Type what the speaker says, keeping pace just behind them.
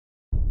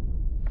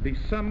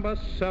December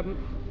 7th,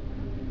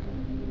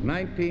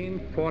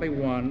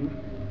 1941.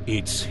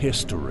 It's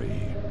history.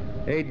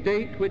 A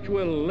date which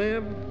will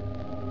live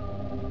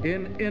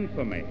in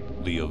infamy.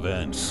 The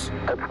events.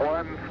 It's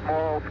one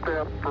small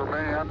step for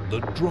man. The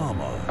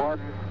drama.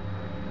 One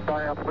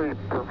giant leap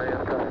for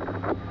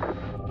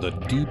mankind. The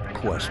deep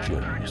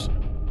questions.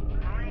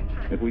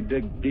 If we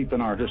dig deep in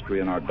our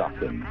history and our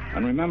doctrine,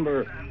 and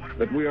remember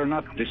that we are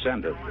not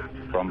descended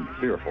from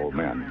fearful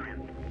men.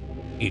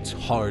 It's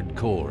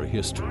hardcore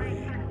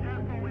history.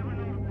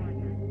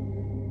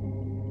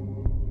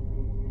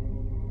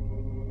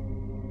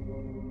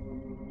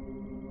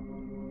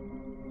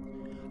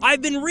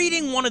 I've been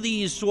reading one of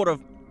these sort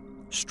of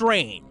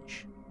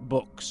strange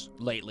books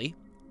lately.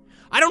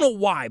 I don't know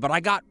why, but I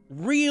got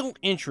real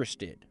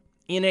interested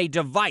in a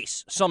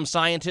device some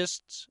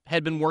scientists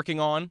had been working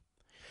on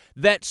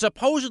that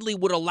supposedly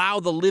would allow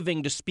the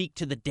living to speak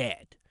to the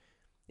dead.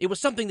 It was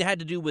something that had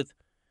to do with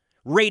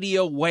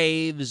radio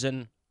waves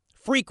and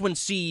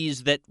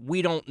frequencies that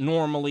we don't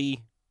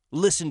normally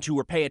listen to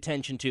or pay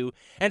attention to.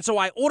 And so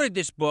I ordered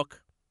this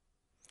book,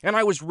 and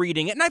I was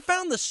reading it, and I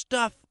found the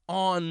stuff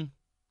on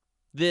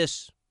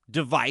this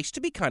device to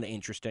be kind of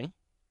interesting.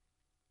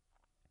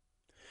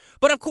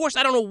 But of course,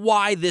 I don't know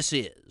why this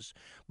is,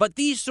 but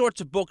these sorts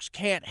of books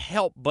can't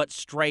help but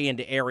stray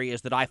into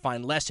areas that I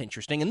find less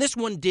interesting, and this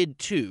one did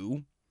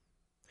too.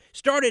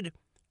 Started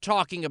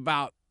talking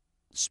about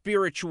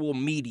spiritual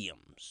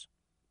mediums,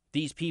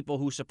 these people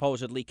who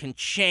supposedly can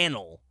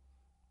channel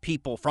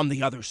people from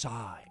the other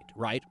side,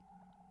 right?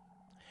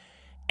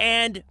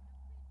 And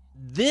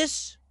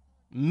this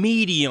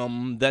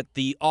medium that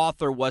the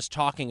author was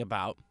talking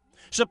about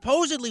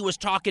supposedly was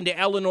talking to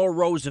Eleanor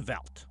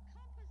Roosevelt.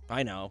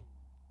 I know,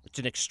 it's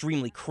an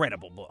extremely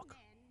credible book,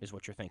 is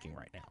what you're thinking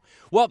right now.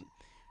 Well,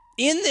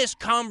 in this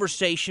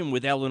conversation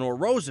with Eleanor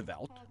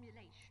Roosevelt,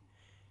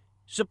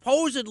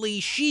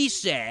 supposedly she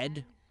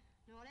said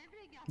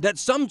that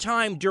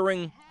sometime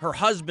during her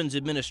husband's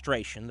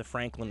administration, the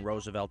Franklin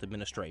Roosevelt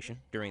administration,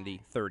 during the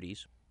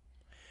 30s,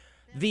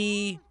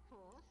 the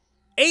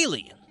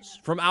aliens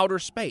from outer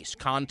space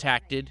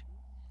contacted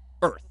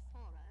Earth,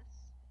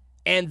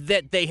 and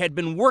that they had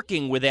been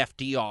working with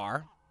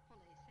FDR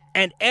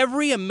and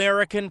every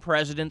American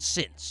president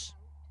since.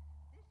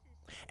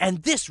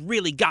 And this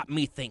really got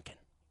me thinking.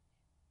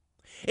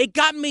 It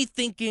got me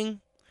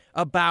thinking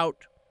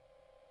about,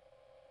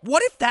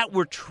 what if that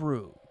were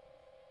true?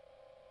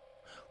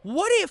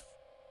 What if,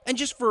 and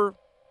just for,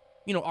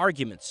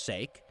 argument's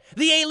sake,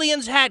 the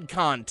aliens had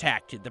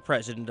contacted the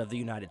President of the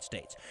United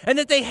States, and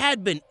that they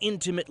had been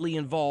intimately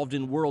involved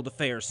in world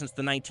affairs since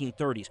the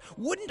 1930s.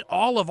 Wouldn't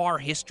all of our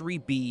history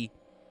be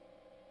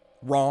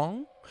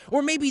wrong?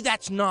 Or maybe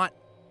that's not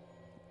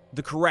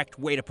the correct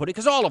way to put it,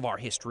 because all of our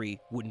history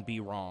wouldn't be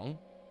wrong.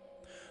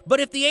 But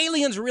if the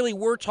aliens really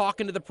were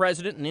talking to the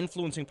president and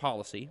influencing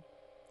policy,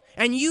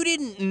 and you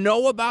didn't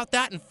know about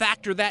that and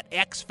factor that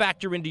X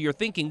factor into your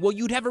thinking, well,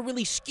 you'd have a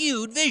really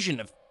skewed vision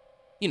of,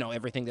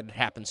 everything that had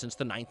happened since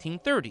the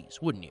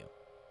 1930s, wouldn't you?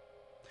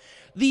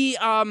 The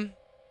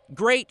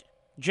great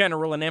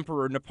general and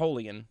emperor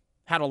Napoleon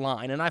had a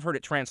line, and I've heard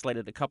it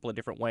translated a couple of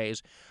different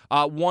ways.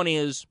 One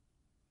is,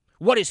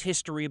 what is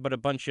history but a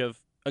bunch of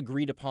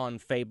agreed-upon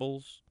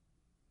fables?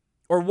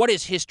 Or what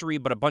is history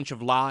but a bunch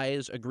of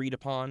lies agreed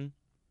upon?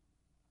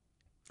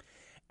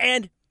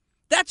 And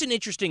that's an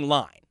interesting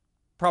line.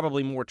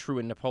 Probably more true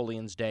in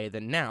Napoleon's day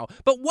than now.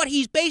 But what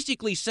he's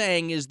basically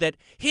saying is that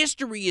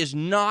history is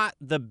not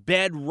the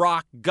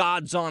bedrock,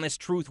 God's honest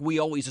truth we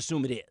always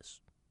assume it is.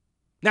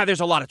 Now,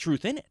 there's a lot of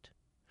truth in it,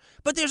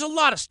 but there's a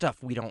lot of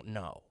stuff we don't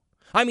know.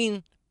 I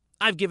mean,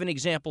 I've given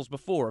examples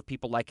before of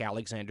people like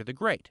Alexander the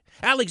Great.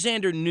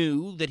 Alexander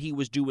knew that he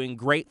was doing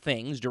great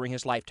things during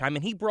his lifetime,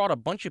 and he brought a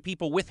bunch of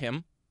people with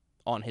him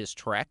on his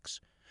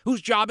treks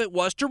whose job it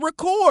was to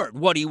record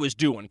what he was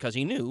doing, because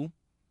he knew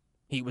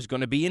he was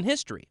going to be in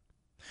history.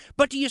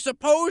 But do you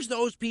suppose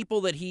those people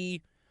that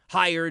he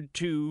hired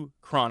to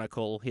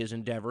chronicle his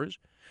endeavors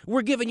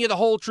were giving you the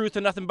whole truth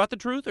and nothing but the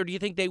truth, or do you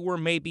think they were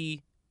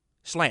maybe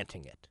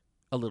slanting it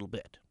a little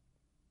bit?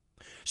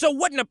 So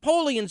what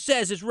Napoleon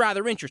says is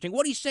rather interesting.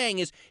 What he's saying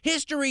is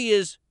history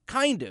is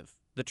kind of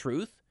the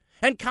truth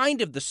and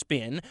kind of the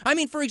spin. I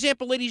mean, for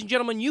example, ladies and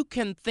gentlemen, you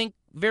can think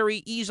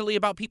very easily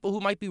about people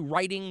who might be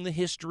writing the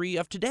history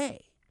of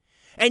today.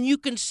 And you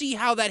can see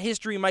how that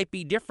history might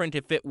be different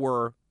if it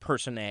were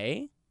person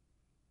A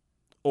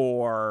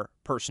or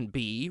person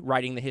B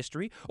writing the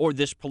history, or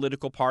this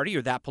political party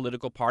or that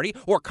political party,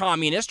 or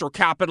communists or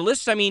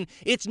capitalists. I mean,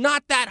 it's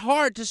not that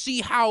hard to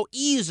see how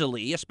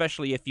easily,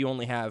 especially if you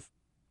only have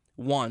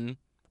one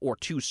or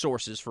two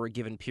sources for a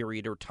given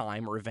period or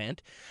time or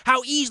event,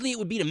 how easily it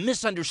would be to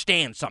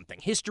misunderstand something.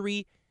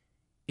 History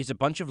is a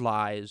bunch of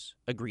lies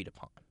agreed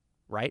upon,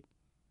 right?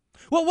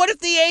 Well, what if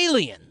the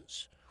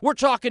aliens were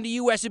talking to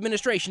U.S.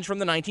 administrations from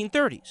the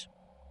 1930s?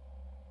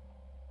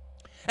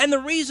 And the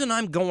reason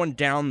I'm going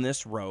down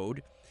this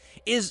road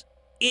is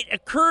it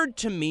occurred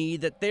to me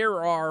that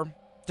there are,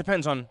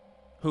 depends on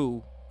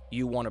who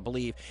you want to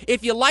believe.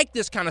 If you like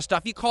this kind of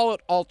stuff, you call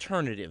it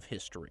alternative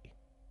history.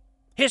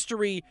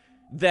 history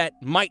that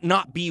might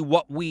not be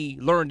what we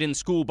learned in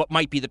school but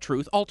might be the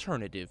truth,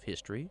 alternative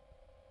history.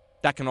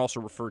 That can also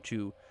refer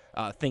to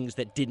things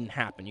that didn't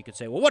happen. You could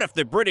say, well, what if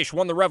the British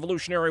won the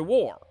Revolutionary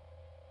War?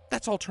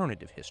 That's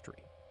alternative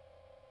history.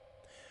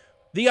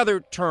 The other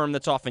term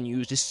that's often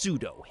used is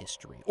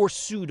pseudo-history or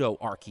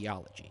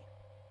pseudo-archaeology.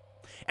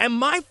 And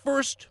my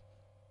first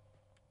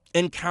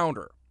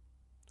encounter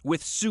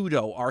with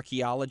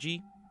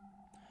pseudo-archaeology,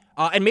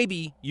 and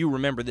maybe you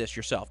remember this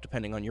yourself,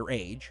 depending on your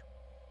age,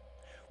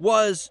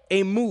 was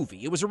a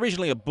movie. It was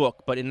originally a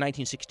book, but in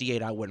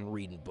 1968, I wasn't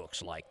reading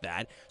books like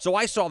that. So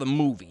I saw the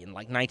movie in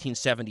like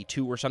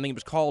 1972 or something. It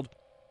was called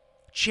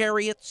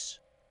Chariots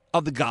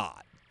of the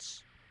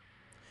Gods.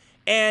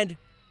 And,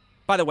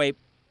 by the way,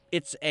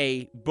 it's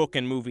a book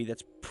and movie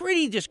that's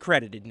pretty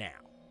discredited now.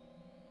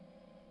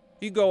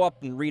 You go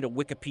up and read a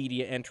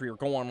Wikipedia entry or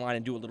go online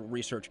and do a little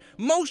research.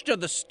 Most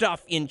of the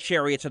stuff in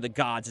Chariots of the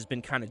Gods has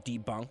been kind of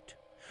debunked.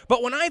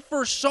 But when I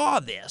first saw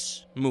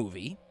this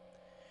movie,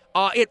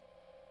 it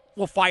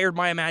fired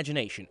my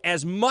imagination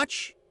as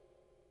much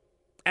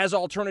as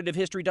alternative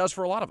history does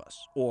for a lot of us,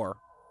 or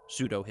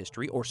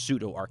pseudo-history or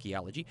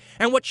pseudo-archaeology.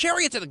 And what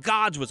Chariots of the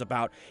Gods was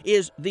about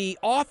is the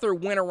author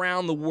went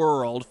around the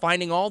world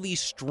finding all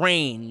these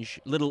strange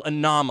little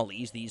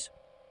anomalies, these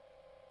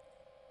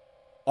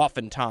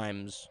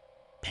oftentimes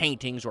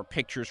paintings or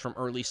pictures from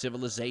early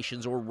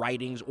civilizations or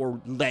writings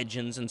or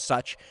legends and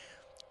such,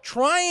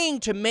 trying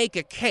to make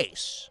a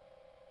case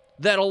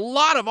that a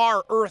lot of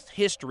our Earth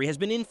history has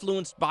been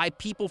influenced by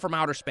people from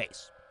outer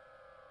space.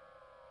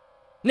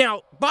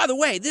 Now, by the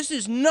way, this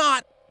is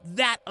not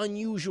that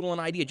unusual an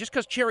idea. Just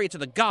because Chariots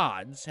of the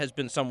Gods has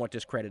been somewhat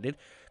discredited,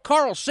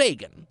 Carl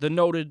Sagan, the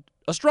noted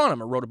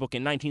astronomer, wrote a book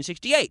in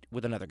 1968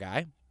 with another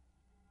guy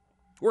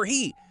where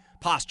he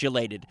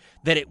postulated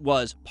that it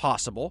was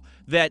possible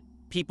that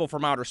people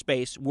from outer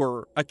space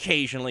were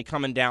occasionally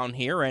coming down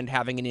here and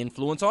having an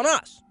influence on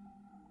us.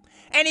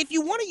 And if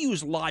you want to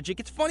use logic,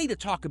 it's funny to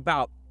talk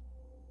about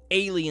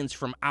aliens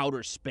from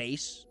outer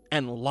space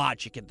and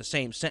logic in the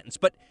same sentence,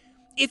 but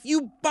if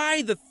you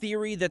buy the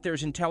theory that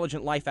there's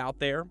intelligent life out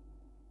there,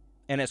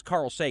 and as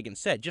Carl Sagan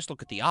said, just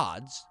look at the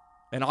odds,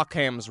 an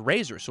Occam's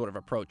razor sort of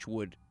approach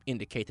would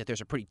indicate that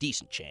there's a pretty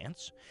decent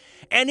chance.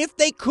 And if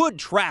they could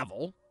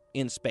travel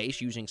in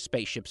space using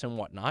spaceships and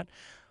whatnot,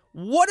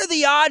 what are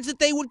the odds that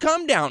they would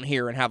come down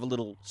here and have a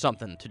little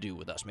something to do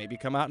with us? Maybe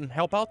come out and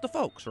help out the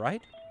folks,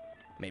 right?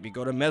 Maybe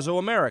go to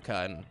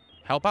Mesoamerica and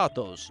help out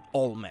those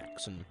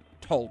Olmecs and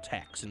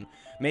Toltecs, and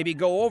maybe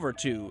go over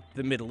to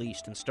the Middle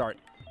East and start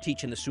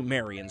teaching the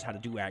Sumerians how to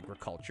do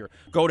agriculture.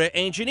 Go to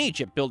ancient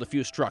Egypt, build a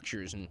few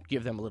structures, and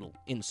give them a little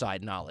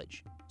inside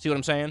knowledge. See what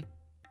I'm saying?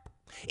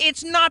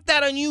 It's not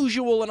that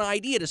unusual an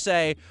idea to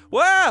say,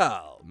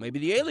 well, maybe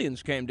the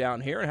aliens came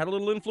down here and had a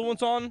little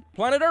influence on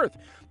planet Earth.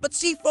 But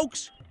see,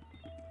 folks,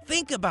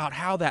 think about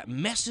how that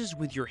messes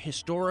with your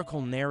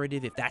historical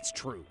narrative if that's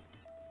true.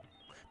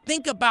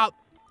 Think about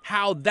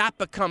how that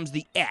becomes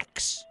the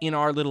X in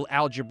our little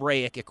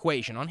algebraic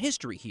equation on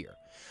history here.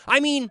 I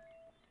mean,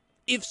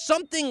 if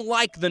something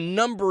like the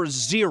number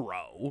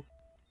 0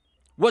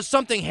 was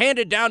something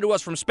handed down to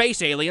us from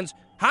space aliens,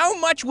 how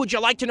much would you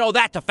like to know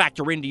that to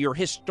factor into your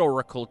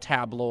historical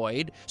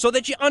tabloid so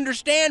that you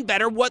understand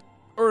better what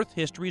Earth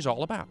history is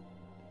all about?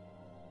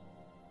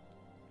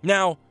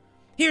 Now,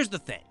 here's the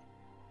thing.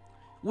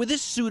 With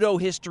this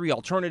pseudo-history,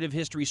 alternative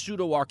history,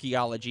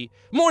 pseudo-archaeology,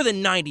 more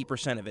than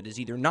 90% of it is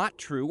either not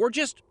true or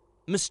just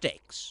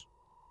mistakes.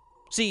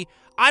 See,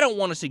 I don't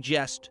want to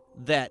suggest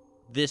that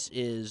this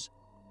is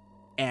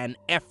an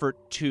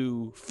effort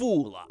to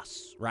fool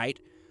us, right?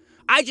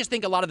 I just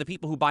think a lot of the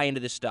people who buy into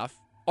this stuff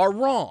are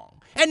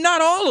wrong. And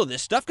not all of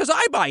this stuff, because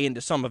I buy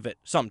into some of it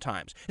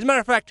sometimes. As a matter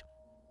of fact,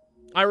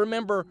 I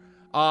remember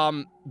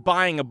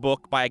buying a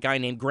book by a guy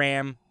named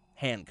Graham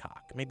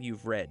Hancock. Maybe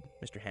you've read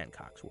Mr.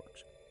 Hancock's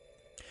works.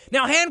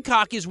 Now,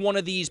 Hancock is one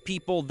of these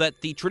people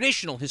that the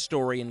traditional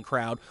historian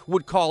crowd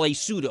would call a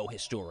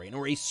pseudo-historian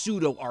or a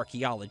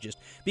pseudo-archaeologist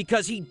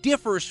because he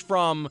differs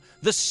from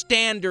the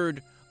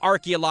standard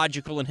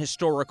archaeological and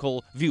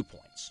historical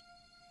viewpoints.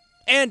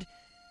 And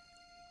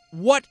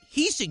what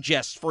he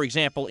suggests, for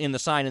example, in The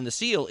Sign and the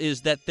Seal,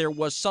 is that there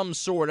was some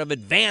sort of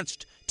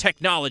advanced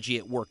technology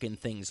at work in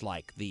things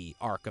like the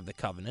Ark of the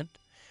Covenant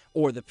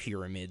or the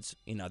pyramids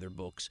in other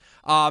books,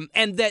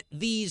 and that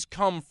these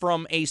come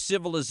from a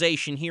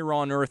civilization here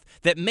on Earth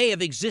that may have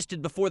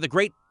existed before the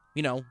great,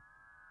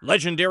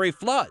 legendary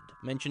flood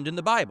mentioned in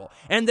the Bible,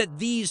 and that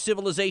these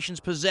civilizations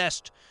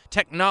possessed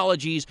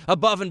technologies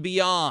above and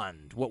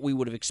beyond what we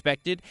would have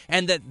expected,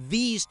 and that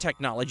these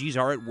technologies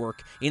are at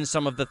work in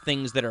some of the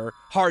things that are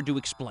hard to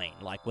explain,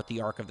 like what the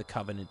Ark of the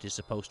Covenant is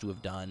supposed to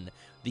have done,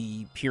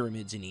 the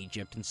pyramids in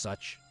Egypt, and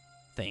such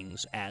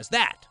things as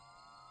that.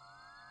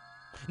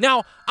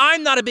 Now,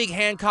 I'm not a big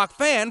Hancock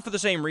fan for the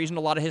same reason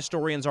a lot of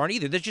historians aren't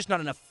either. There's just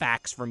not enough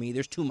facts for me.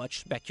 There's too much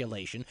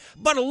speculation.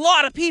 But a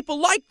lot of people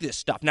like this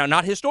stuff. Now,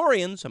 not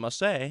historians, I must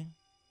say.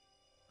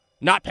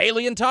 Not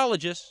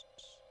paleontologists.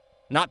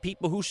 Not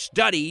people who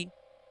study,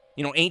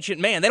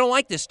 ancient man. They don't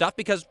like this stuff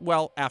because,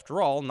 well,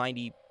 after all,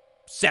 90%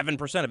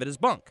 7% of it is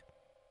bunk.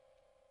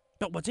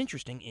 But what's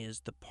interesting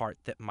is the part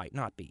that might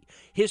not be.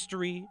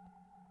 History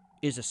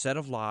is a set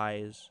of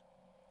lies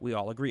we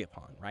all agree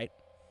upon, right?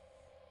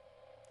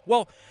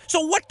 Well,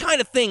 so what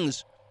kind of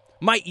things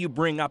might you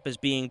bring up as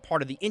being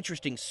part of the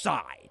interesting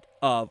side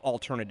of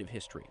alternative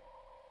history?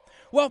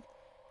 Well,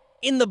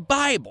 in the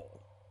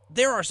Bible,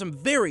 there are some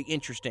very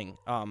interesting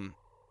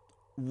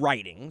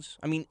writings.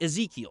 I mean,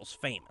 Ezekiel's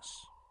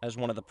famous as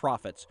one of the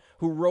prophets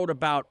who wrote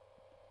about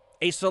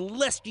a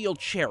celestial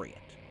chariot,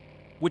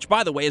 which,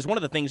 by the way, is one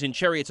of the things in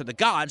Chariots of the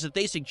Gods that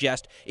they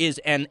suggest is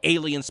an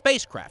alien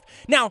spacecraft.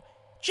 Now,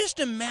 just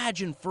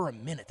imagine for a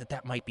minute that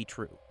that might be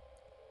true.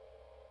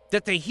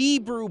 That the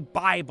Hebrew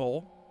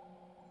Bible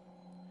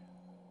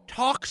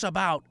talks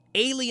about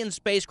alien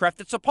spacecraft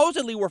that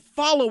supposedly were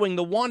following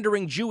the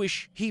wandering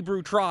Jewish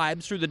Hebrew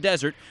tribes through the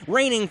desert,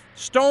 raining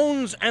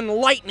stones and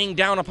lightning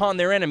down upon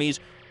their enemies.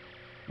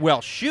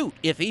 Well, shoot,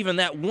 if even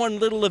that one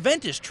little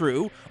event is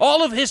true,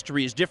 all of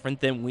history is different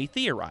than we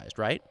theorized,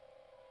 right?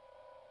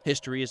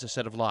 History is a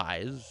set of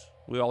lies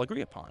we all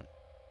agree upon.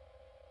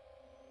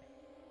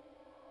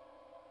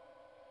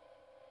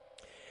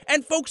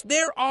 And folks,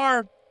 there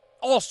are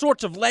all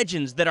sorts of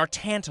legends that are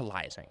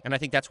tantalizing. And I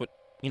think that's what,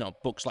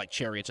 books like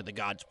Chariots of the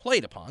Gods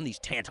played upon, these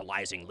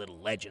tantalizing little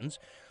legends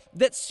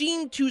that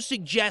seem to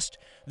suggest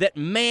that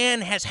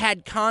man has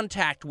had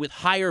contact with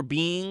higher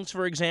beings,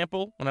 for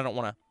example. And I don't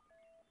want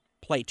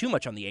to play too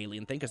much on the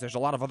alien thing because there's a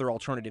lot of other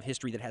alternative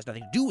history that has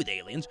nothing to do with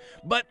aliens.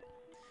 But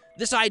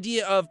this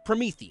idea of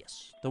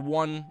Prometheus, the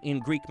one in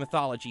Greek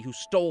mythology who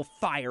stole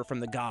fire from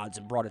the gods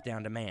and brought it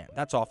down to man,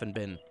 that's often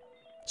been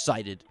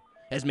cited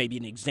as maybe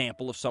an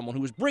example of someone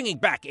who was bringing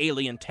back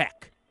alien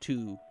tech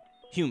to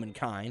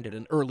humankind at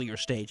an earlier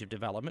stage of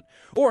development.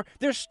 Or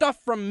there's stuff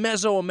from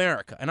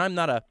Mesoamerica, and I'm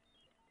not a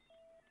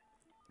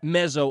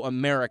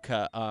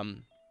Mesoamerica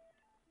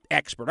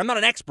expert. I'm not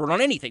an expert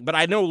on anything, but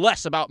I know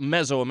less about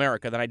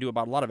Mesoamerica than I do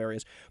about a lot of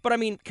areas. But I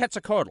mean,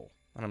 Quetzalcoatl,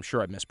 and I'm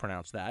sure I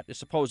mispronounced that, is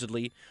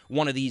supposedly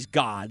one of these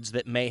gods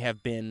that may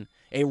have been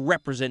a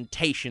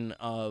representation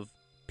of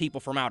people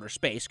from outer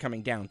space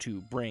coming down to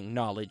bring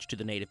knowledge to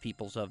the native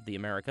peoples of the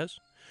Americas.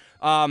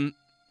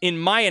 In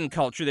Mayan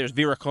culture, there's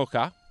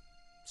Viracocha,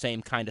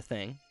 same kind of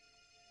thing.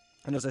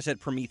 And as I said,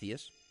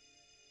 Prometheus.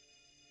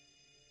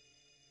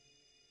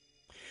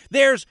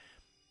 There's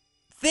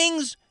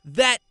things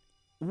that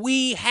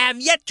we have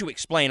yet to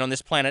explain on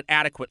this planet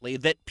adequately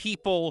that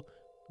people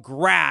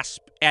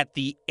grasp at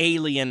the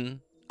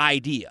alien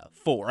idea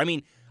for. I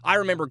mean, I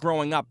remember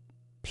growing up,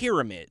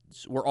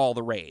 pyramids were all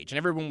the rage, and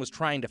everyone was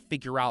trying to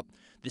figure out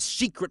the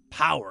secret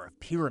power of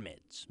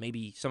pyramids.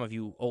 Maybe some of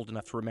you old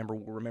enough to remember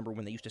will remember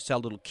when they used to sell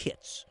little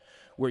kits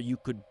where you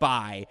could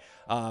buy,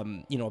 a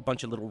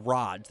bunch of little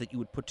rods that you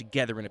would put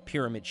together in a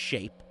pyramid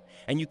shape,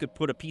 and you could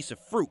put a piece of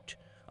fruit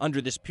under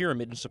this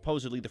pyramid, and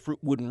supposedly the fruit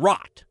wouldn't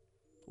rot,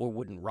 or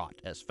wouldn't rot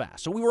as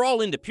fast. So we were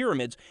all into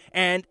pyramids,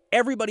 and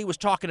everybody was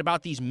talking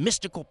about these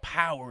mystical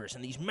powers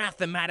and these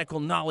mathematical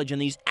knowledge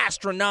and these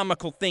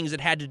astronomical things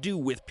that had to do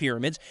with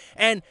pyramids.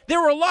 And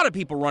there were a lot of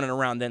people running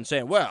around then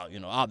saying, well,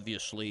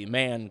 obviously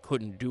man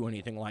couldn't do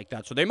anything like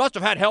that, so they must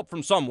have had help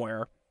from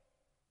somewhere.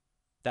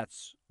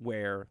 That's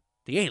where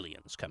the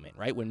aliens come in,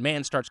 right? When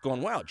man starts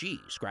going, well, gee,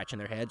 scratching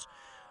their heads.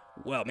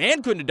 Well,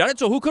 man couldn't have done it,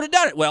 so who could have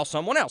done it? Well,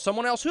 someone else.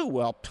 Someone else who?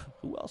 Well,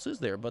 who else is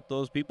there but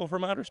those people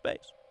from outer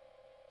space?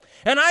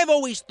 And I've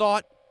always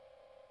thought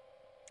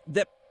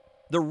that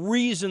the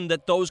reason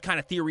that those kind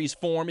of theories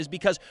form is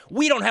because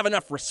we don't have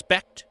enough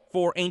respect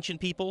for ancient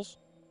peoples.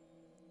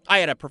 I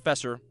had a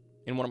professor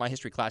in one of my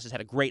history classes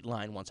had a great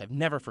line once. I've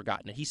never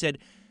forgotten it. He said,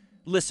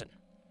 listen,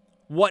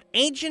 what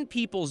ancient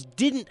peoples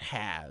didn't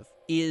have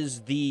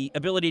is the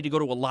ability to go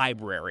to a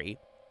library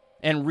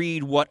and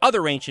read what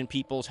other ancient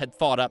peoples had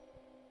thought up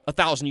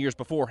 1,000 years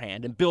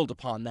beforehand and build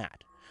upon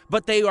that.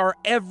 But they are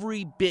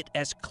every bit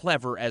as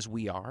clever as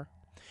we are.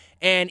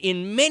 And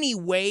in many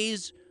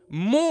ways,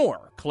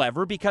 more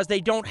clever because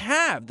they don't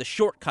have the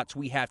shortcuts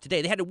we have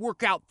today. They had to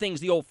work out things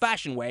the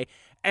old-fashioned way.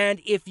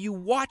 And if you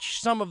watch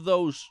some of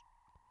those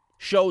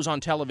shows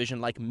on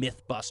television like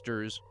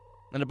Mythbusters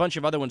and a bunch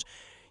of other ones,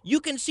 you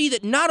can see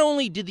that not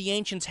only did the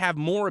ancients have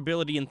more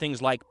ability in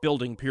things like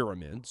building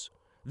pyramids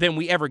than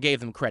we ever gave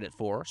them credit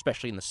for,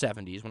 especially in the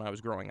 70s when I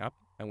was growing up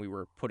and we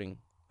were putting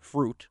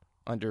fruit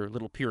under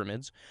little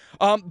pyramids,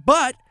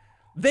 but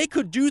they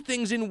could do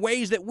things in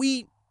ways that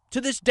we,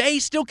 to this day,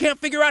 still can't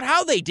figure out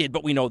how they did,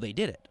 but we know they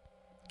did it.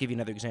 I'll give you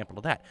another example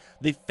of that.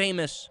 The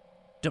famous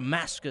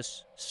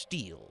Damascus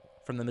steel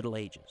from the Middle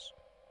Ages.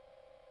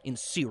 In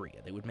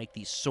Syria, they would make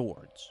these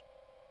swords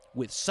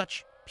with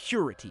such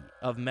purity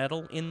of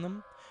metal in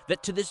them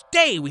that to this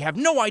day we have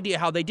no idea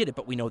how they did it,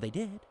 but we know they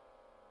did.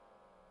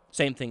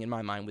 Same thing in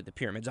my mind with the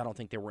pyramids. I don't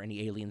think there were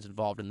any aliens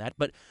involved in that,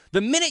 but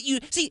the minute you...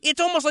 See,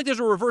 it's almost like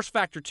there's a reverse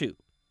factor, too.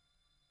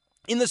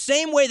 In the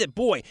same way that,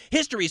 boy,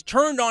 history's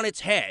turned on its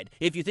head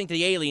if you think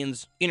the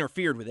aliens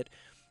interfered with it,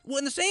 well,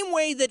 in the same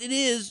way that it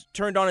is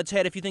turned on its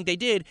head if you think they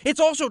did, it's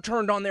also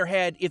turned on their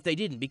head if they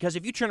didn't. Because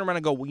if you turn around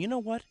and go, well, you know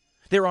what?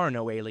 There are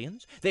no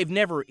aliens. They've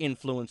never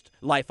influenced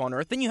life on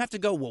Earth. Then you have to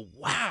go, well,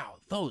 wow,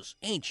 those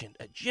ancient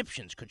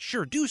Egyptians could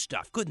sure do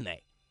stuff, couldn't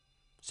they?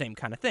 Same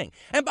kind of thing.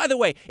 And by the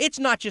way, it's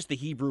not just the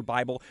Hebrew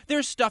Bible.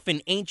 There's stuff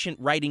in ancient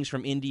writings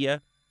from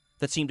India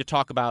that seem to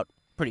talk about,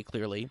 pretty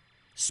clearly,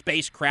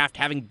 spacecraft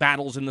having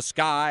battles in the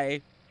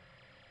sky.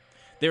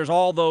 There's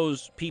all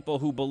those people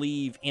who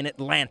believe in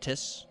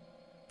Atlantis.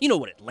 You know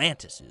what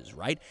Atlantis is,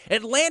 right?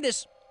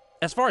 Atlantis,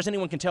 as far as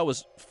anyone can tell,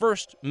 was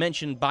first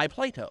mentioned by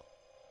Plato.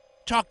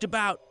 Talked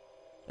about,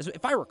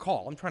 if I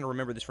recall, I'm trying to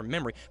remember this from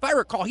memory. If I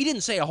recall, he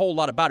didn't say a whole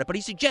lot about it, but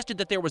he suggested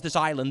that there was this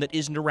island that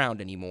isn't around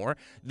anymore,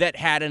 that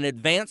had an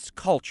advanced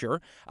culture,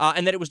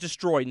 and that it was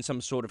destroyed in some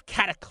sort of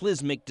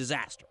cataclysmic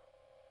disaster.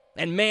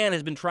 And man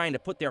has been trying to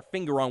put their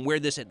finger on where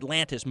this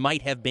Atlantis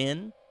might have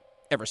been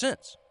ever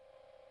since.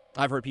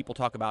 I've heard people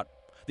talk about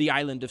the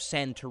island of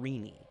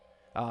Santorini,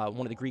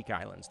 one of the Greek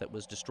islands that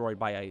was destroyed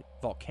by a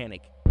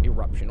volcanic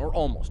eruption, or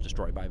almost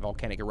destroyed by a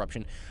volcanic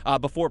eruption,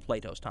 before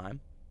Plato's time.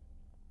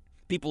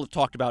 People have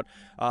talked about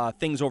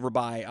things over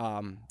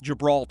by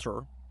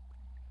Gibraltar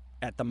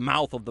at the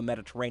mouth of the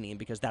Mediterranean,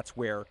 because that's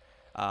where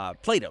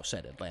Plato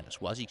said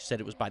Atlantis was. He said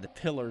it was by the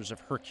Pillars of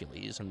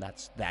Hercules, and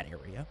that's that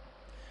area.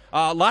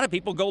 A lot of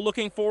people go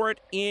looking for it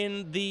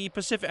in the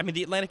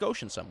the Atlantic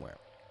Ocean somewhere,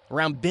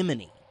 around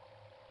Bimini.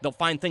 They'll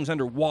find things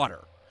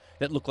underwater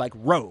that look like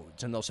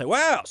roads, and they'll say,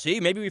 well, see,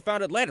 maybe we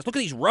found Atlantis. Look at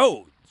these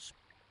roads.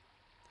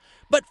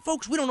 But,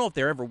 folks, we don't know if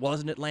there ever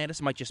was an Atlantis.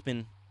 It might just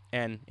been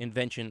an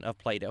invention of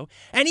Plato.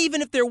 And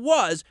even if there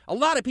was, a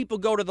lot of people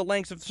go to the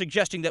lengths of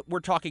suggesting that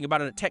we're talking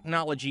about a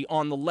technology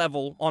on the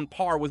level, on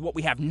par with what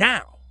we have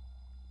now,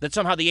 that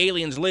somehow the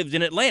aliens lived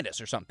in Atlantis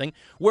or something,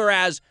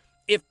 whereas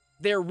if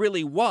there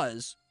really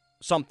was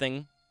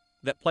something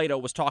that Plato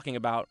was talking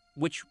about,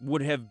 which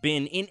would have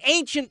been in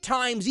ancient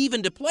times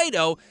even to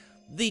Plato,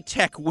 the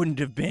tech wouldn't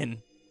have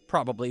been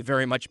probably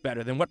very much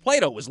better than what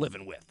Plato was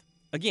living with.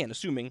 Again,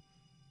 assuming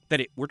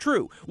that it were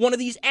true. One of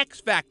these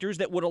X factors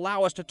that would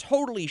allow us to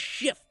totally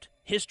shift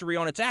history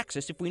on its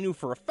axis if we knew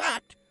for a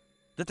fact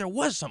that there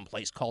was some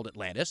place called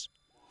Atlantis,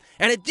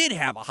 and it did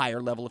have a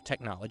higher level of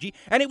technology,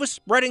 and it was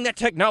spreading that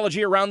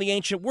technology around the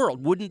ancient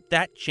world. Wouldn't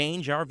that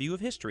change our view of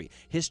history?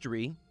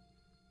 History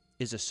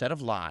is a set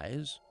of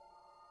lies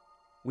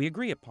we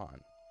agree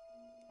upon.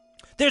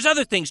 There's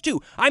other things,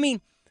 too. I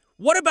mean,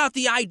 what about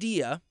the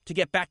idea, to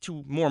get back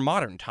to more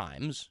modern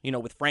times,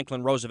 with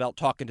Franklin Roosevelt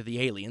talking to the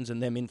aliens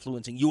and them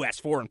influencing U.S.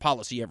 foreign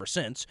policy ever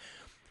since,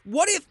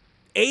 what if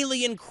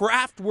alien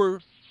craft were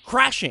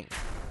crashing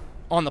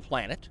on the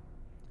planet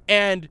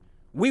and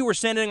we were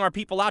sending our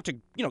people out to,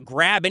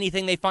 grab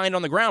anything they find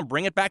on the ground,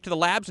 bring it back to the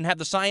labs, and have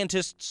the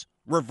scientists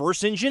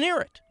reverse engineer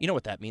it? You know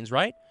what that means,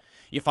 right?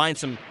 You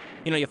find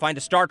you find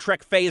a Star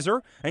Trek phaser,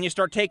 and you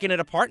start taking it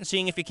apart and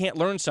seeing if you can't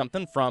learn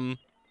something from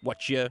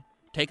what you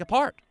take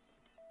apart.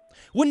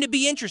 Wouldn't it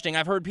be interesting?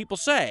 I've heard people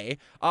say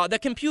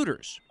that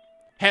computers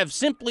have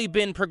simply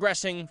been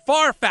progressing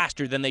far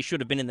faster than they should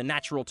have been in the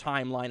natural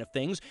timeline of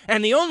things,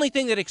 and the only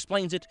thing that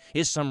explains it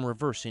is some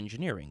reverse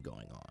engineering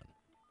going on.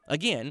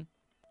 Again,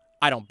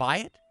 I don't buy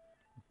it,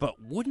 but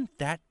wouldn't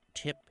that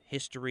tip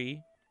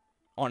history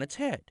on its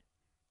head?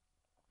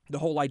 The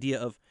whole idea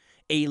of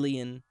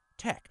alien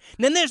tech.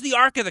 And then there's the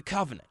Ark of the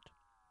Covenant.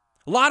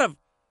 A lot of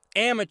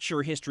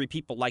amateur history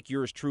people like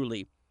yours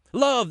truly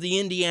love the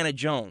Indiana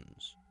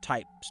Jones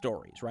type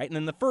stories, right? And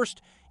in the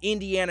first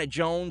Indiana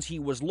Jones, he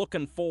was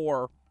looking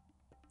for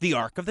the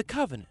Ark of the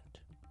Covenant.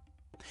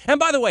 And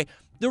by the way,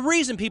 the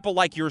reason people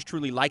like yours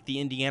truly like the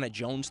Indiana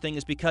Jones thing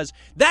is because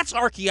that's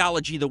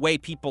archaeology the way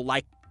people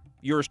like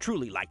yours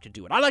truly like to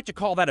do it. I like to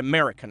call that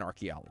American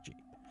archaeology.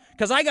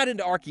 Because I got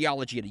into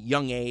archaeology at a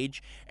young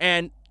age,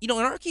 and, an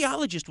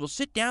archaeologist will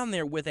sit down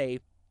there with a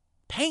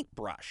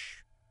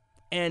paintbrush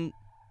and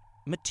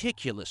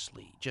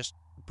meticulously just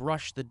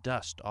brush the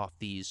dust off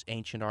these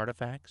ancient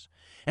artifacts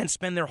and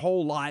spend their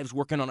whole lives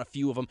working on a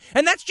few of them.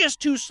 And that's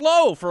just too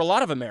slow for a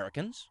lot of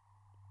Americans,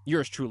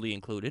 yours truly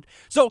included.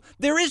 So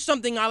there is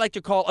something I like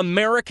to call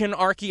American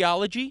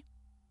archaeology.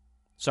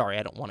 Sorry,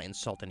 I don't want to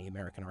insult any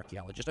American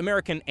archaeologist.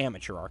 American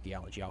amateur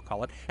archaeology, I'll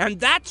call it. And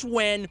that's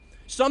when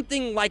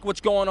something like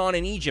what's going on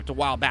in Egypt a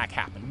while back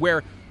happened,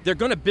 where they're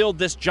going to build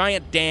this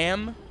giant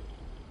dam,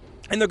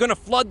 and they're going to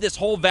flood this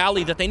whole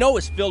valley that they know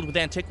is filled with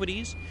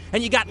antiquities,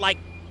 and you got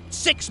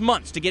 6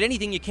 months to get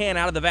anything you can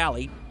out of the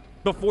valley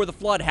before the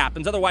flood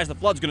happens. Otherwise, the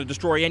flood's going to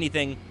destroy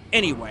anything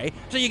anyway.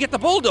 So you get the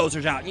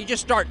bulldozers out, and you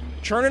just start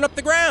churning up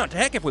the ground.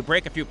 Heck, if we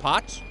break a few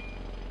pots,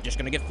 just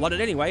going to get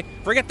flooded anyway.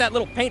 Forget that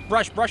little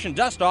paintbrush brushing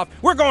dust off.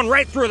 We're going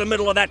right through the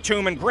middle of that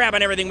tomb and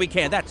grabbing everything we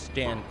can. That's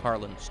Dan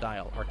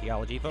Carlin-style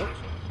archaeology, folks.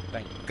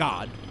 Thank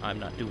God I'm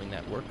not doing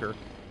that work, or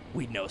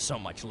we'd know so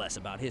much less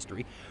about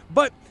history.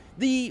 But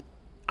the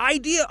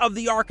idea of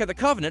the Ark of the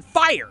Covenant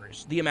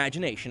fires the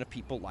imagination of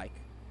people like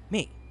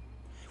me.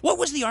 What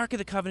was the Ark of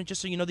the Covenant?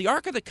 Just so you know, the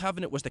Ark of the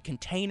Covenant was the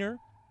container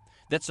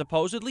that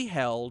supposedly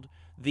held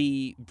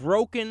the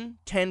broken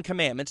 10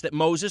 Commandments that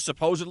Moses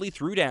supposedly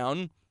threw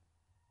down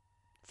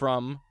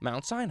from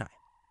Mount Sinai.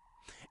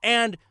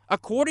 And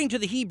according to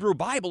the Hebrew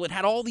Bible, it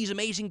had all these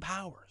amazing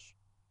powers.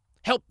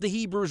 Helped the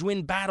Hebrews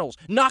win battles,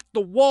 knocked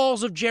the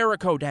walls of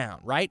Jericho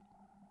down, right?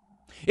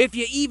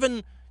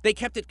 They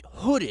kept it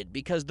hooded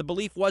because the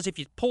belief was if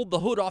you pulled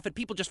the hood off it,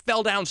 people just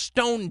fell down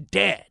stone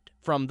dead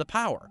from the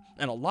power.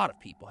 And a lot of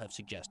people have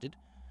suggested,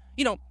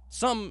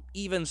 some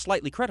even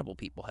slightly credible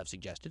people have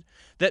suggested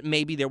that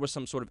maybe there was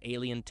some sort of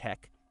alien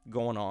tech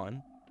going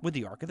on with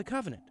the Ark of the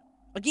Covenant.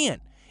 Again,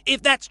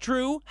 if that's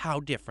true, how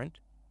different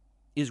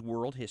is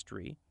world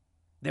history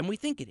than we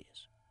think it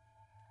is?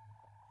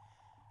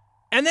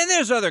 And then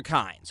there's other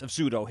kinds of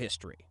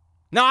pseudo-history.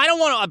 Now, I don't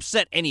want to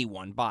upset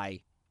anyone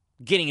by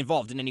getting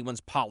involved in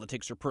anyone's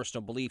politics or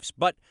personal beliefs,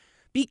 but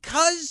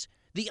because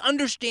the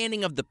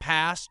understanding of the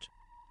past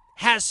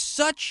has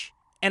such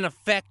an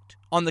effect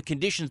on the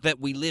conditions that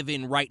we live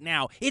in right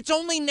now, it's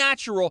only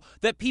natural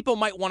that people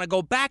might want to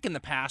go back in the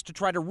past to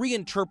try to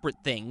reinterpret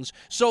things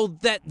so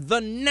that the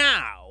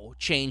now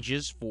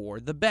changes for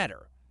the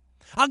better.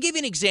 I'll give you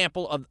an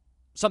example of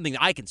something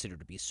that I consider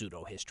to be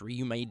pseudo-history.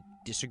 You may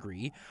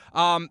disagree,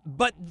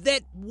 but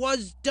that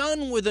was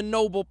done with a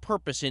noble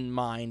purpose in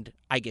mind,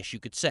 I guess you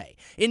could say.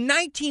 In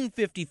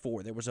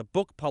 1954, there was a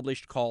book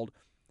published called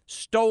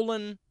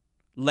Stolen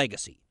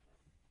Legacy,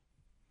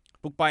 a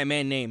book by a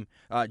man named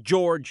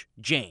George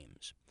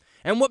James.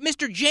 And what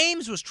Mr.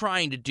 James was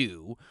trying to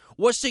do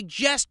was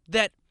suggest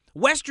that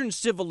Western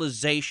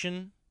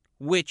civilization,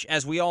 which,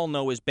 as we all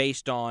know, is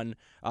based on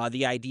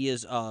the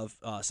ideas of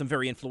some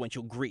very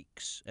influential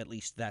Greeks, at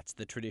least that's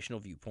the traditional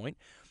viewpoint,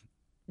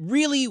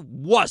 really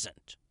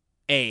wasn't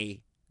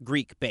a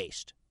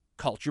Greek-based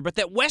culture, but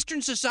that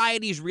Western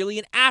society is really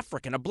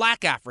a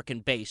black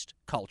African-based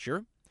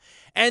culture,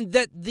 and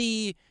that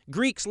the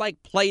Greeks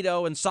like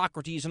Plato and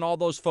Socrates and all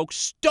those folks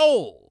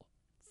stole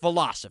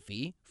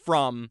philosophy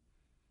from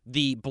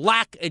the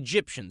black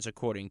Egyptians,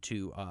 according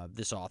to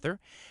this author,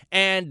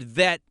 and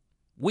that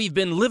we've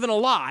been living a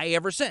lie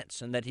ever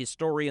since, and that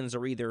historians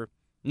are either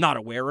not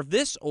aware of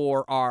this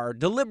or are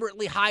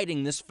deliberately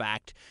hiding this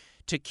fact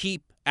to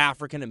keep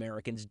African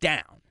Americans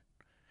down.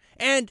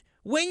 And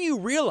when you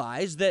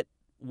realize that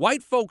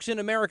white folks in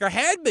America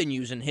had been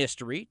using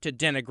history to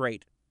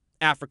denigrate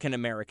African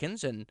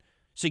Americans and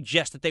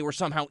suggest that they were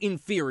somehow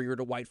inferior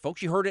to white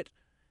folks, you heard it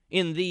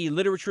in the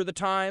literature of the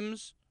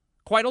times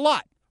quite a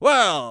lot.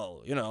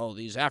 Well,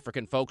 these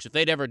African folks, if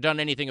they'd ever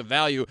done anything of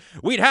value,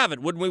 we'd have it,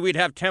 wouldn't we? We'd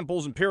have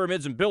temples and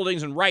pyramids and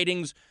buildings and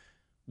writings.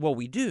 Well,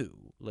 we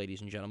do,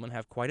 ladies and gentlemen,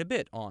 have quite a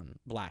bit on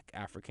black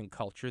African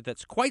culture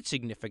that's quite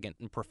significant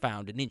and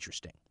profound and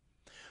interesting.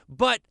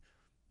 But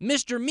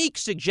Mr.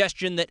 Meek's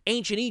suggestion that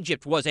ancient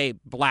Egypt was a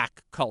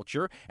black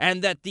culture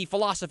and that the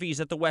philosophies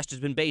that the West has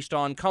been based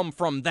on come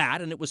from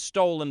that and it was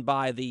stolen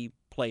by the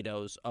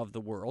Platos of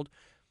the world,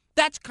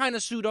 that's kind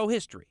of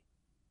pseudo-history.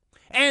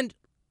 And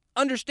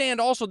understand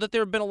also that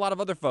there have been a lot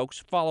of other folks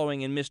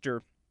following in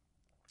Mr.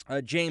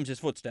 James's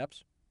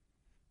footsteps.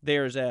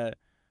 There's a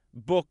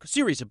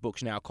series of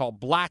books now called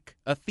Black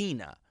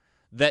Athena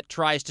that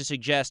tries to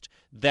suggest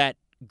that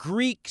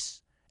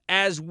Greeks,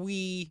 as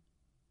we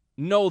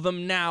know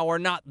them now, are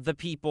not the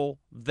people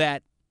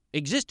that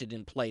existed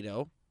in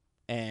Plato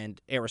and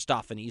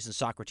Aristophanes and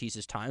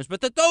Socrates' times, but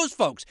that those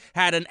folks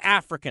had an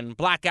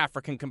black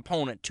African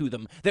component to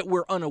them that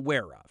we're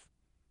unaware of,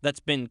 that's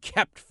been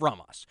kept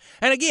from us.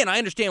 And again, I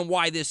understand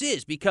why this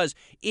is, because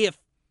if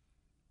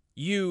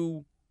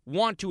you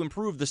want to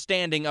improve the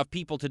standing of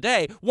people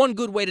today, one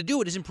good way to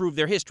do it is improve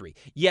their history.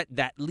 Yet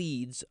that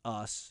leads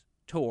us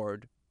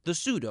toward the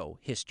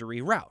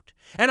pseudo-history route.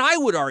 And I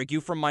would argue,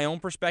 from my own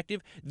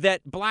perspective,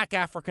 that black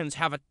Africans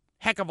have a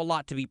heck of a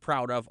lot to be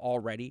proud of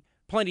already.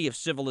 Plenty of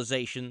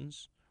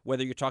civilizations,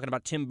 whether you're talking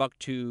about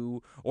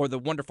Timbuktu or the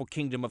wonderful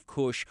kingdom of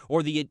Kush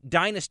or the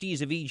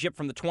dynasties of Egypt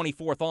from the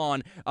 24th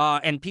on,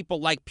 and people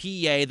like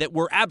P.A. that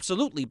were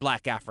absolutely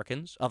black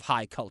Africans of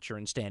high culture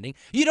and standing.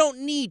 You don't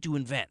need to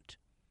invent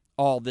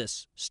all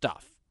this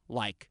stuff,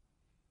 like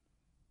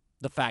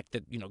the fact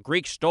that,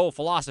 Greeks stole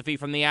philosophy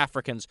from the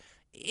Africans.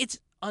 It's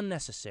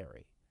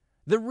unnecessary.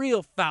 The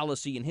real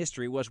fallacy in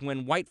history was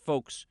when white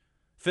folks,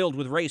 filled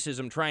with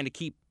racism, trying to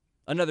keep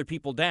another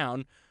people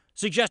down,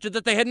 suggested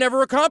that they had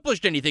never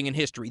accomplished anything in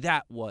history.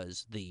 That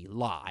was the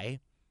lie.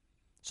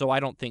 So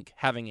I don't think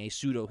having a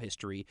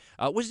pseudo-history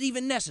was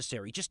even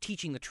necessary. Just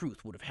teaching the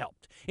truth would have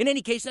helped. In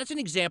any case, that's an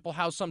example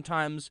how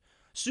sometimes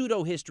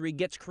pseudo-history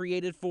gets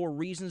created for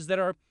reasons that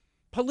are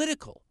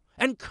political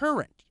and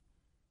current.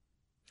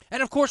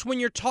 And of course, when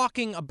you're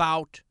talking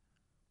about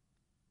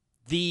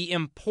the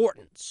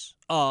importance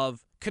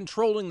of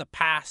controlling the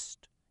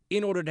past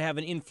in order to have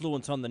an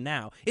influence on the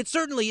now, it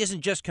certainly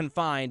isn't just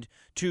confined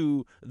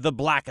to the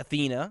Black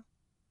Athena,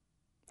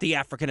 the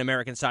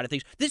African-American side of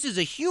things. This is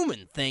a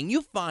human thing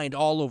you find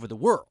all over the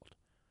world.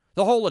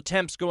 The whole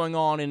attempts going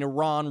on in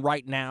Iran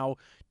right now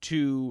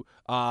to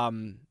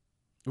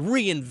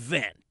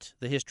reinvent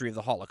the history of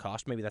the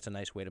Holocaust, maybe that's a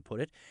nice way to put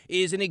it,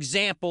 is an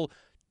example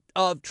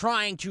of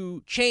trying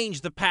to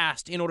change the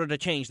past in order to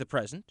change the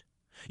present.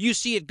 You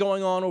see it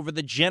going on over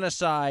the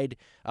genocide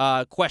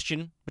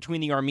question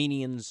between the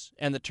Armenians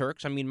and the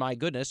Turks. I mean, my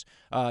goodness,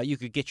 you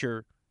could get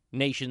your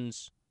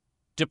nation's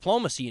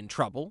diplomacy in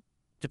trouble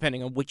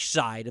depending on which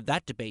side of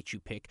that debate you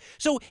pick.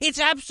 So it's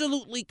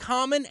absolutely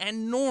common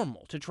and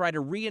normal to try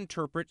to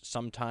reinterpret,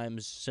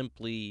 sometimes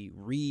simply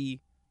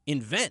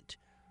reinvent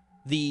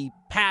the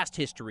past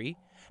history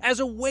as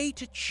a way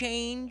to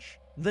change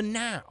the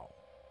now.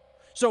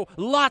 So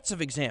lots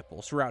of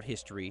examples throughout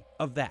history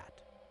of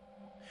that.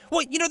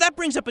 Well, that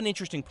brings up an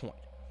interesting point,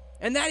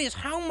 and that is,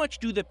 how much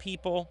do the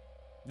people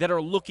that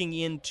are looking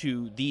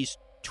into these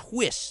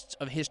twists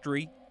of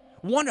history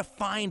want to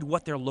find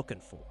what they're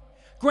looking for?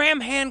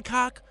 Graham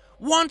Hancock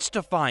wants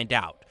to find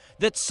out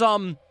that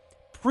some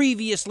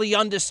previously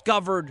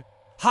undiscovered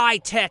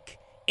high-tech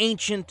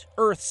ancient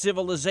Earth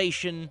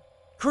civilization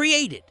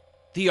created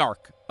the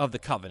Ark of the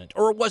Covenant,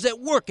 or was at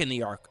work in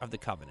the Ark of the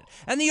Covenant.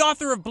 And the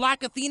author of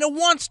Black Athena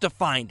wants to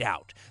find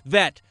out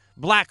that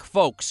black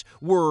folks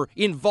were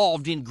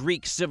involved in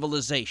Greek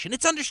civilization.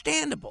 It's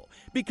understandable,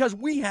 because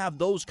we have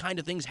those kind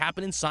of things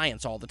happen in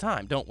science all the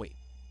time, don't we?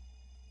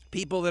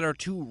 People that are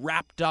too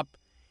wrapped up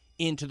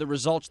into the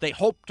results they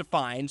hope to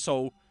find,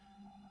 so,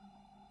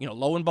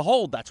 lo and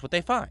behold, that's what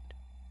they find.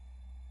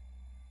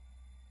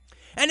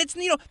 And it's,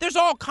 there's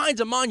all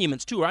kinds of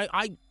monuments, too.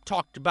 I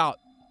talked about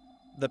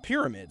the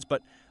pyramids,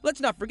 but let's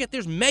not forget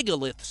there's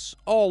megaliths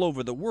all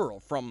over the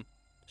world, from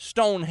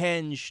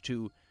Stonehenge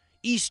to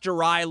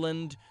Easter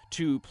Island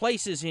to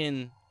places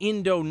in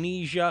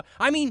Indonesia.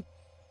 I mean,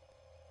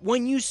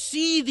 when you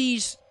see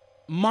these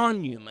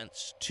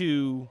monuments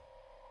to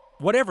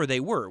whatever they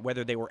were,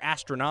 whether they were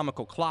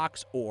astronomical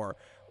clocks or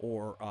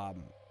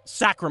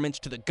sacraments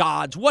to the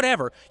gods,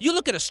 whatever, you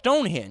look at a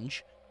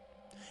Stonehenge,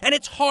 and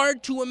it's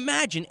hard to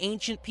imagine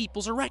ancient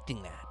peoples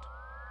erecting that.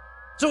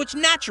 So it's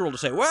natural to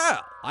say,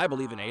 well, I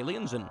believe in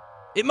aliens, and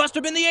it must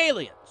have been the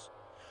aliens.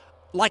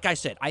 Like I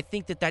said, I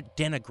think that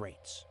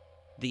denigrates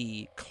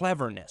the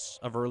cleverness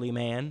of early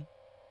man,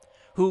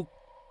 who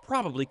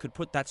probably could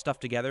put that stuff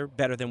together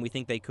better than we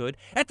think they could.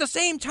 At the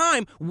same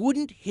time,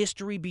 wouldn't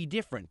history be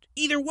different?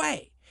 Either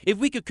way. If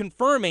we could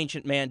confirm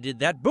ancient man did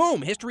that,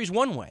 boom, history's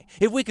one way.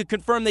 If we could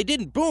confirm they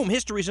didn't, boom,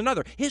 history's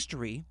another.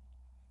 History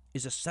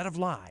is a set of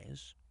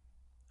lies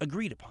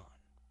agreed upon.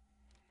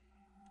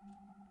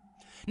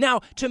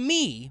 Now, to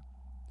me,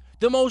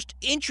 the most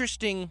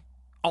interesting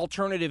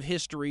alternative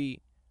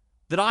history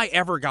that I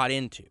ever got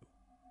into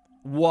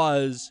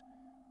was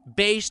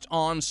based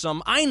on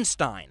some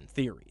Einstein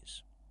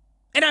theories.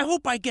 And I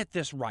hope I get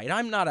this right.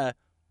 I'm not a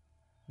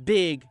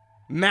big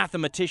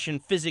mathematician,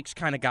 physics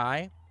kind of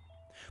guy.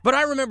 But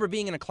I remember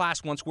being in a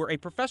class once where a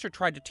professor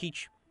tried to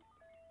teach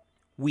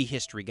we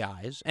history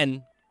guys,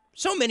 and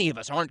so many of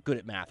us aren't good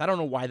at math. I don't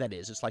know why that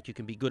is. It's like you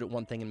can be good at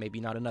one thing and maybe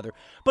not another.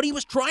 But he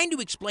was trying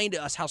to explain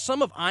to us how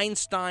some of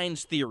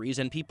Einstein's theories,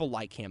 and people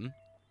like him,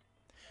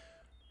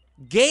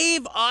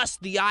 gave us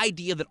the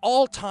idea that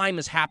all time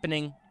is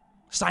happening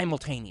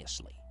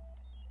simultaneously.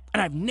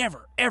 And I've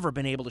never, ever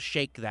been able to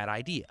shake that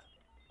idea.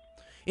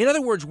 In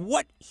other words,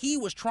 what he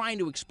was trying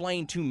to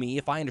explain to me,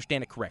 if I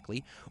understand it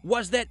correctly,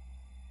 was that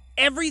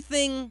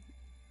everything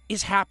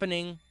is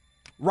happening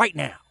right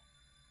now.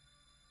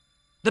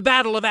 The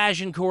Battle of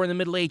Agincourt in the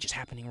Middle Ages is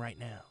happening right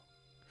now.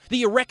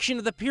 The erection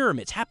of the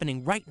pyramids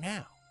happening right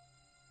now.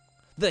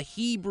 The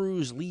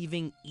Hebrews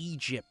leaving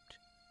Egypt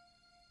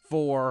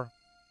for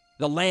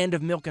the land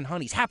of milk and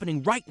honey is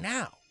happening right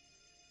now.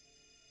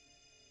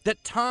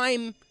 That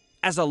time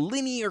as a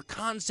linear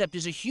concept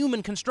is a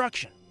human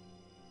construction.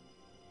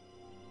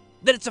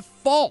 That it's a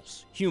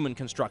false human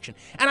construction.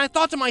 And I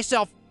thought to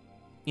myself,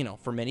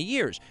 for many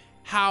years,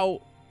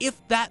 how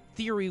if that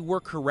theory were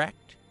correct,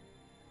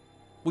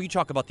 well, you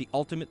talk about the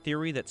ultimate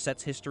theory that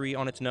sets history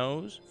on its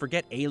nose?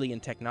 Forget alien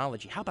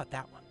technology. How about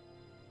that one?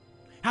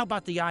 How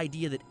about the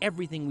idea that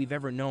everything we've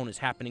ever known is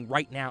happening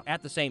right now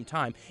at the same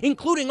time,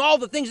 including all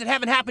the things that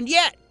haven't happened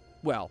yet?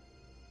 Well,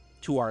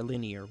 to our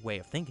linear way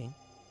of thinking.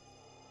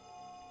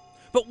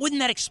 But wouldn't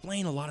that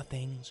explain a lot of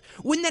things?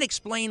 Wouldn't that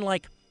explain,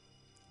 like,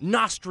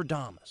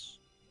 Nostradamus?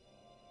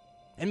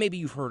 And maybe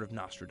you've heard of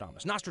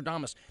Nostradamus.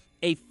 Nostradamus,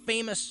 a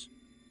famous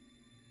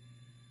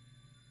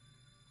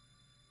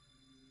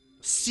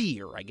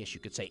seer, I guess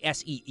you could say,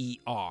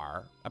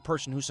 S-E-E-R, a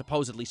person who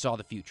supposedly saw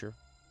the future.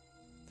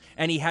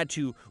 And he had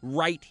to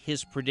write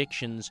his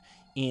predictions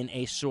in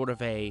a sort of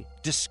a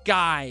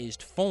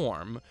disguised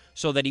form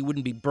so that he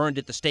wouldn't be burned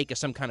at the stake as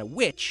some kind of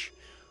witch.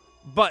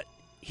 But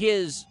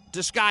his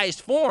disguised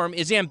form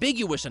is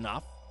ambiguous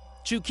enough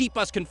to keep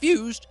us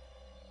confused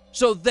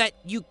so that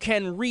you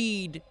can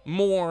read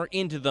more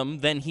into them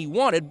than he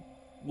wanted,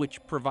 which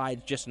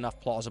provides just enough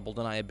plausible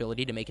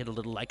deniability to make it a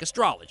little like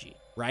astrology,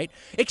 right?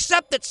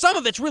 Except that some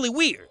of it's really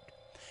weird.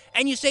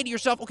 And you say to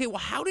yourself, okay, well,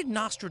 how did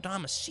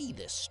Nostradamus see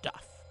this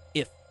stuff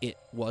if it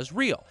was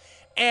real?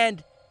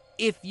 And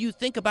if you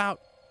think about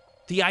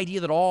the idea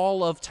that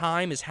all of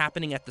time is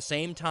happening at the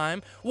same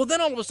time, well, then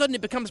all of a sudden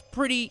it becomes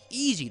pretty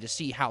easy to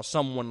see how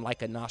someone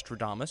like a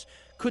Nostradamus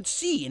could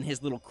see in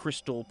his little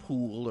crystal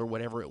pool or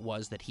whatever it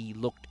was that he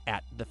looked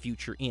at the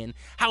future in,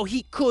 how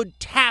he could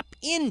tap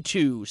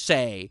into,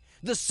 say,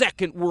 the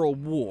Second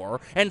World War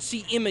and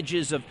see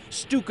images of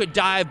Stuka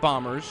dive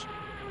bombers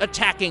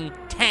attacking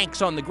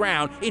tanks on the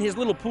ground in his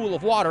little pool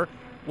of water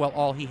Well,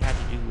 all he had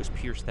to do was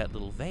pierce that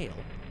little veil,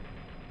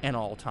 and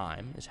all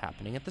time is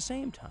happening at the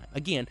same time.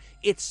 Again,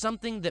 it's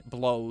something that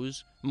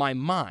blows my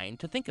mind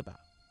to think about.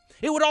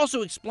 It would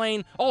also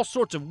explain all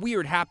sorts of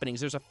weird happenings.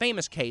 There's a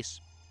famous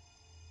case,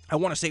 I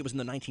want to say it was in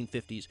the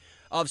 1950s,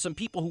 of some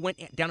people who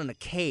went down in a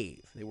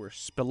cave. They were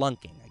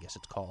spelunking, I guess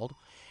it's called.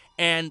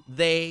 And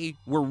they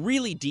were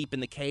really deep in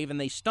the cave, and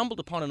they stumbled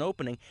upon an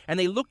opening, and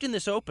they looked in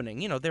this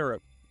opening. They're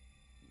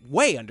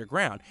way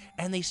underground,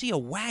 and they see a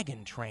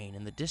wagon train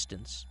in the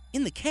distance,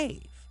 in the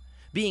cave,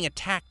 being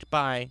attacked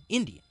by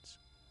Indians.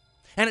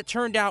 And it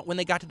turned out when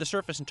they got to the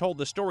surface and told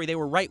the story, they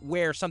were right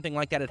where something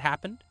like that had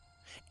happened.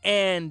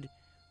 And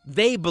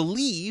they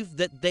believe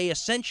that they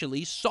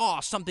essentially saw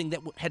something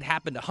that had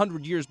happened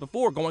 100 years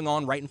before going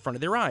on right in front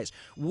of their eyes.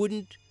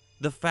 Wouldn't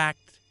the fact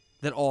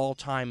that all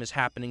time is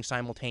happening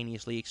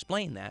simultaneously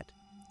explain that,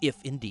 if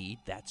indeed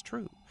that's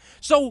true?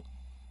 So,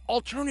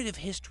 alternative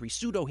history,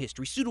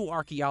 pseudo-history,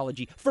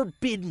 pseudo-archaeology,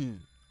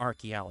 forbidden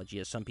archaeology,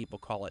 as some people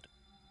call it.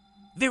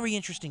 Very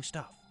interesting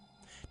stuff.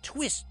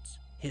 Twists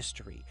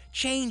history,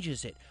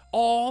 changes it.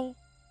 All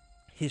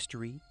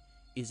history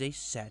is a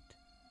set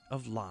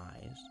of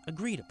lies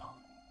agreed upon.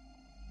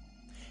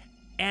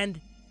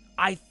 And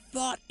I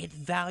thought it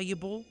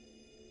valuable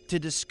to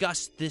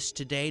discuss this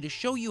today to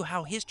show you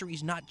how history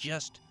is not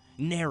just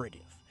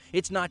narrative.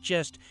 It's not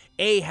just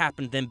A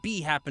happened, then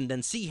B happened,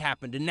 then C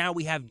happened, and now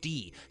we have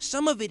D.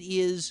 Some of it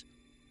is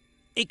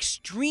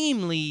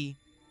extremely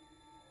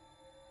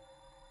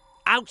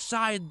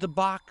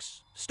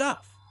outside-the-box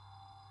stuff.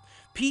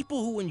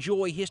 People who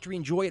enjoy history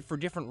enjoy it for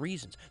different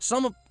reasons.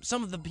 Some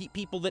of the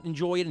people that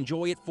enjoy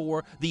it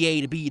for the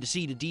A to B to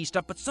C to D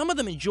stuff, but some of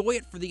them enjoy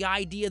it for the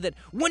idea that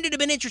wouldn't it have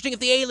been interesting if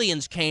the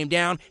aliens came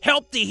down,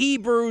 helped the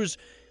Hebrews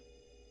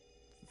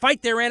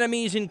fight their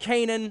enemies in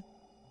Canaan,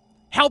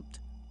 helped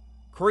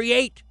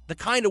create the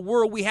kind of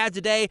world we had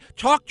today,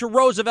 talked to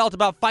Roosevelt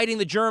about fighting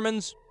the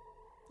Germans,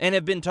 and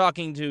have been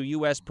talking to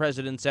U.S.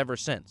 presidents ever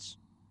since.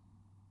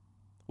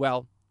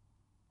 Well,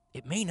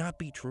 it may not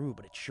be true,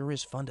 but it sure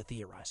is fun to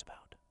theorize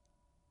about.